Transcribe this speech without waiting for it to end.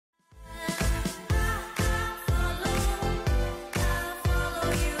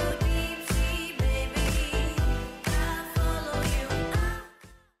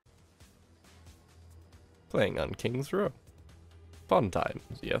Playing on King's Row. Fun times,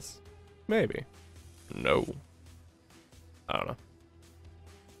 yes. Maybe. No. I don't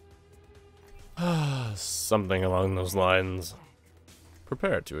know. Something along those lines.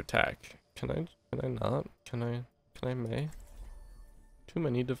 Prepare to attack. Can I not? Can I may? Too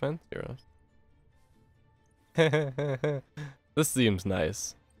many defense heroes. This seems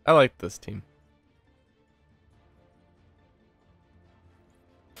nice. I like this team.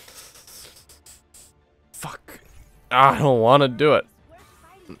 Fuck. I don't want to do it.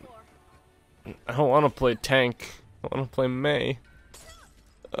 I don't want to play tank. I want to play May.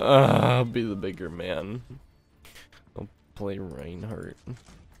 I'll be the bigger man. I'll play Reinhardt.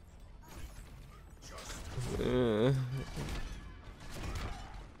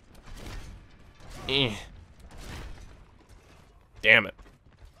 Damn it.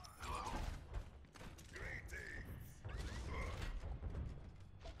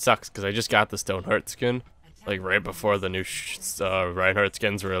 Sucks because I just got the Stoneheart skin like right before the new Reinhardt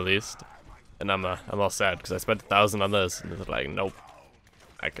skins were released, and I'm all sad because I spent 1,000 on this and it's like nope,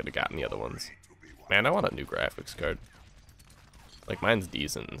 I could have gotten the other ones. Man, I want a new graphics card. Like mine's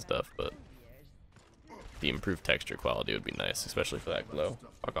decent and stuff, but the improved texture quality would be nice, especially for that glow.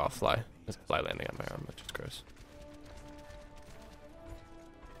 Fuck off, fly. There's a fly landing on my arm, which is gross.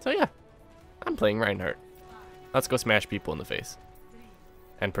 So yeah, I'm playing Reinhardt. Let's go smash people in the face.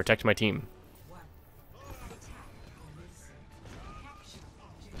 And protect my team.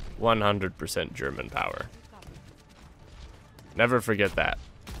 100% German power. Never forget that.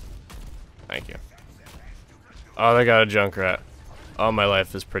 Thank you. Oh, they got a Junkrat. Oh, my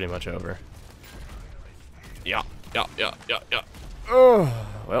life is pretty much over. Yeah. Oh,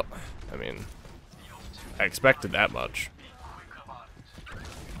 well, I mean, I expected that much.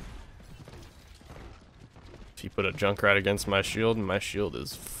 If you put a Junkrat against my shield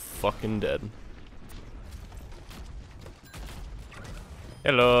is fucking dead.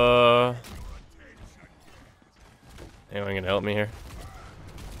 Hello. Anyone gonna help me here?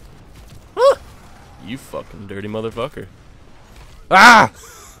 Ah! You fucking dirty motherfucker. Ah!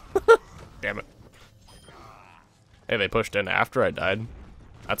 Damn it. Hey, they pushed in after I died.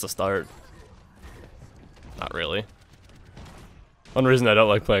 That's a start. Not really. One reason I don't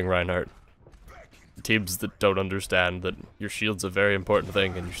like playing Reinhardt. Teams that don't understand that your shield's a very important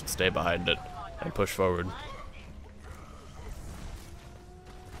thing and you should stay behind it and push forward.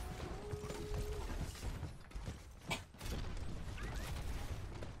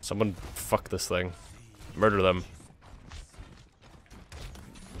 Someone fuck this thing. Murder them.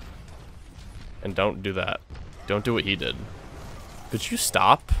 And don't do that. Don't do what he did. Could you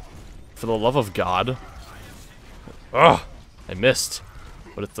stop? For the love of God. Ugh! I missed.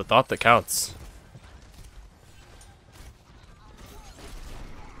 But it's the thought that counts.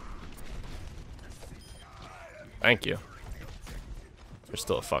 Thank you. There's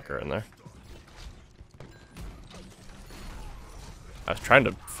still a fucker in there. I was trying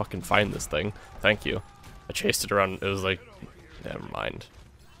to fucking find this thing. Thank you. I chased it around. It was like, never mind.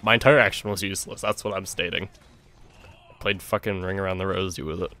 My entire action was useless. That's what I'm stating. I played fucking Ring Around the Rosie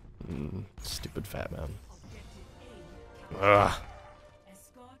with it. Stupid fat man. Ugh.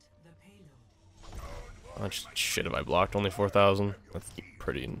 How much shit have I blocked? Only 4,000? That's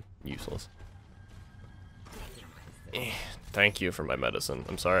pretty useless. Thank you for my medicine.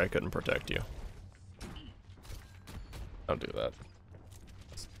 I'm sorry I couldn't protect you. Don't do that.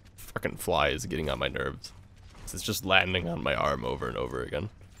 This fucking fly is getting on my nerves. It's just landing on my arm over and over again.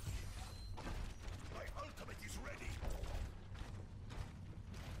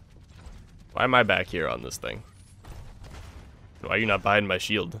 Why am I back here on this thing? Why are you not behind my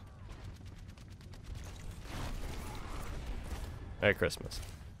shield? Merry Christmas.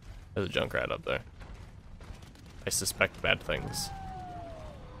 There's a Junkrat up there. I suspect bad things.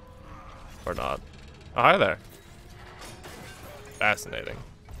 Or not. Oh, hi there. Fascinating.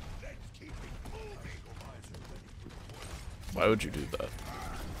 Why would you do that?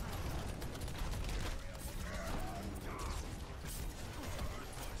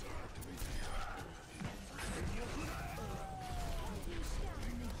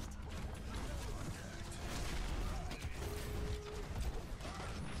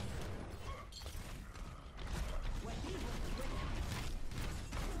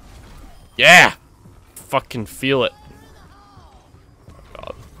 Yeah! Fucking feel it.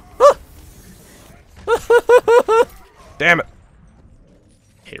 Oh, God. Damn it.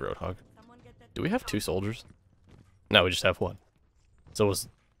 Hey, Roadhog. Do we have 2 soldiers? No, we just have 1. So was...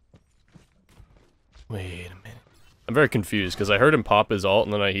 Wait a minute. I'm very confused because I heard him pop his ult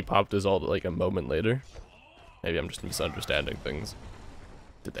and then he popped his ult like a moment later. Maybe I'm just misunderstanding things.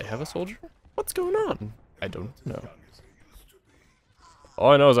 Did they have a soldier? What's going on? I don't know.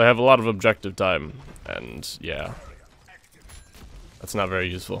 All I know is I have a lot of objective time, and yeah. That's not very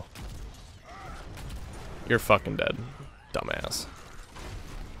useful. You're fucking dead, dumbass.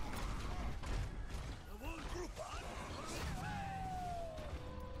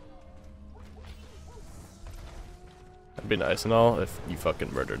 That'd be nice and all if you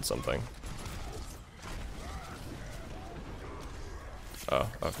fucking murdered something. Oh,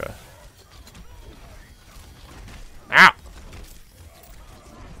 okay. Ow!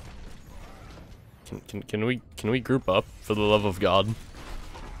 Can we group up for the love of God?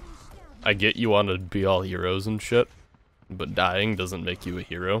 I get you want to be all heroes and shit, but dying doesn't make you a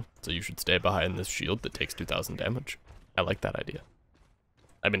hero, so you should stay behind this shield that takes 2,000 damage. I like that idea.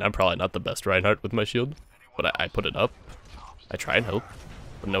 I mean, I'm probably not the best Reinhardt with my shield, but I put it up. I try and help,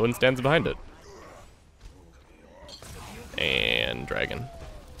 but no one stands behind it. And dragon.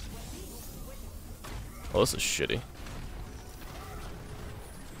 Oh, this is shitty.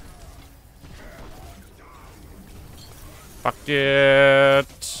 Fuck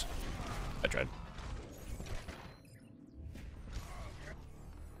it. I tried.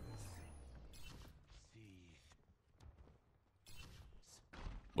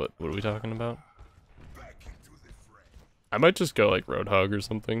 What are we talking about? I might just go like Roadhog or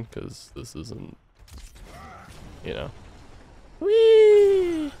something, because this isn't, you know.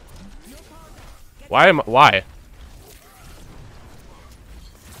 Whee! Why?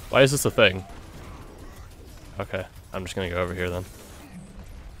 Why is this a thing? Okay, I'm just gonna go over here then.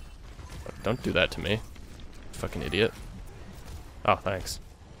 Don't do that to me, fucking idiot. Oh, thanks.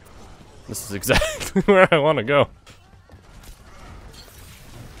 This is exactly where I want to go.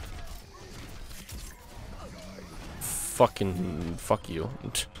 Fucking fuck you.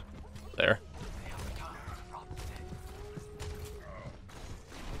 There.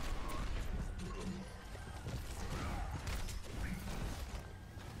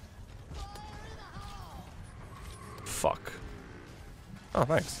 Fuck. Oh,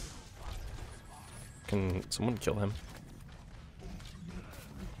 thanks. Can someone kill him?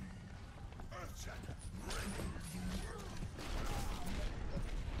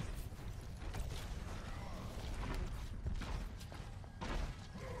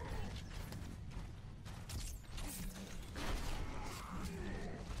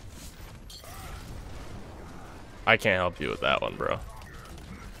 I can't help you with that one, bro.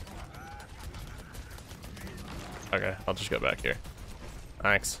 Okay, I'll just go back here.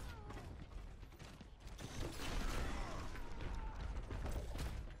 Thanks.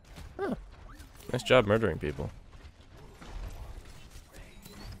 Huh. Nice job murdering people.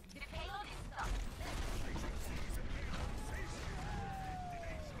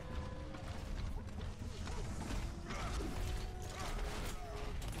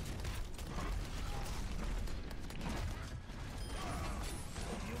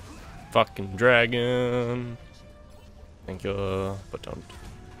 Fucking dragon. Thank you, but don't.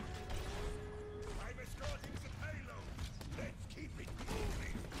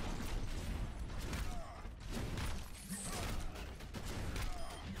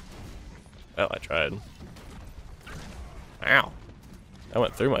 Well, I tried. Ow. I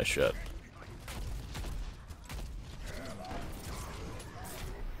went through my shit.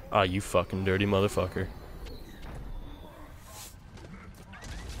 Ah, you fucking dirty motherfucker.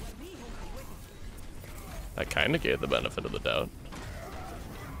 I kinda gave the benefit of the doubt.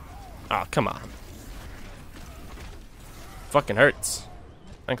 Ah, come on. Fucking hurts.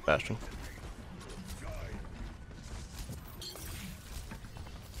 Thanks, Bastion.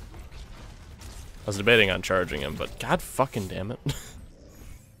 I was debating on charging him, but god fucking damn it.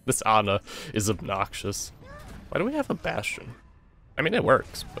 This Ana is obnoxious. Why do we have a Bastion? I mean, it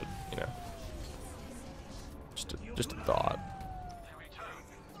works, but, you know. Just a thought.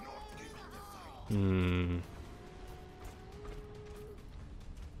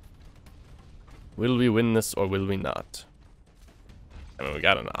 Will we win this or will we not? I mean, we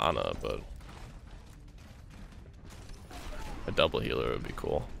got an Ana, but a double healer would be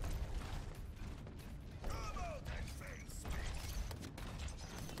cool.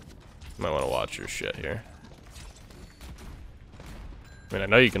 Might want to watch your shit here. I mean, I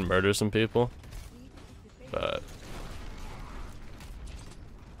know you can murder some people, but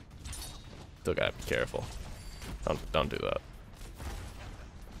still gotta be careful. Don't do that.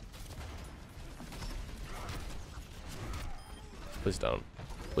 Please don't.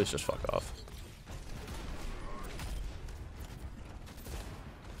 Please just fuck off.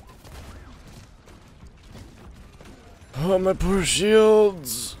 Oh, my poor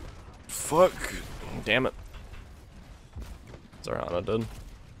shields. Fuck. Damn it. Is our Ana dead?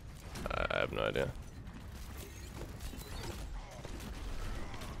 I have no idea.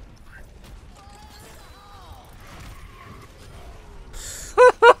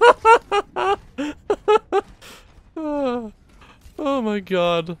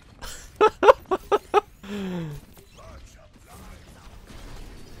 god.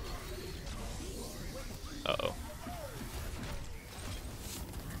 Uh-oh.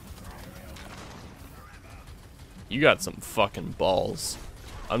 You got some fucking balls.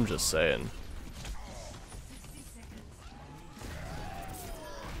 I'm just saying.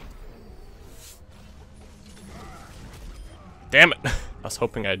 Damn it! I was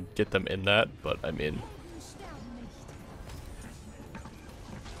hoping I'd get them in that, but I mean...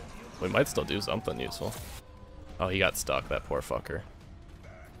 we might still do something useful. Oh, he got stuck, that poor fucker.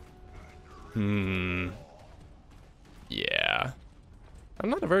 Yeah. I'm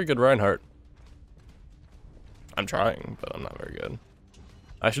not a very good Reinhardt. I'm trying, but I'm not very good.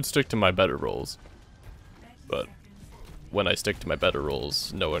 I should stick to my better roles. But when I stick to my better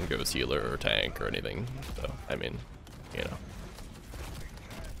roles, no one goes healer or tank or anything. So, I mean, you know.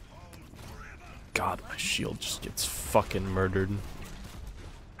 God, my shield just gets fucking murdered.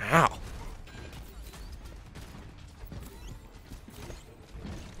 Ow!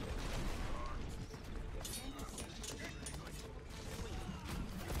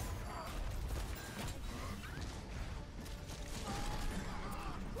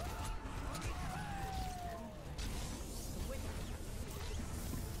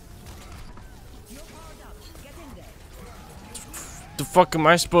 The fuck am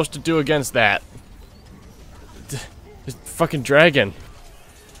I supposed to do against that? This fucking dragon.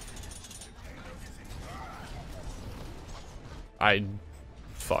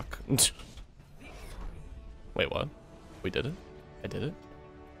 Fuck. Wait, what? We did it? I did it?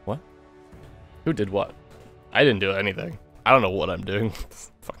 What? Who did what? I didn't do anything. I don't know what I'm doing.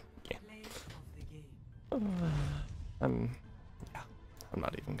 Fuck. Yeah. I'm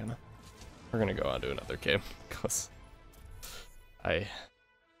not even gonna. We're gonna go on to another game, cause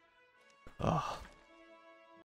oh.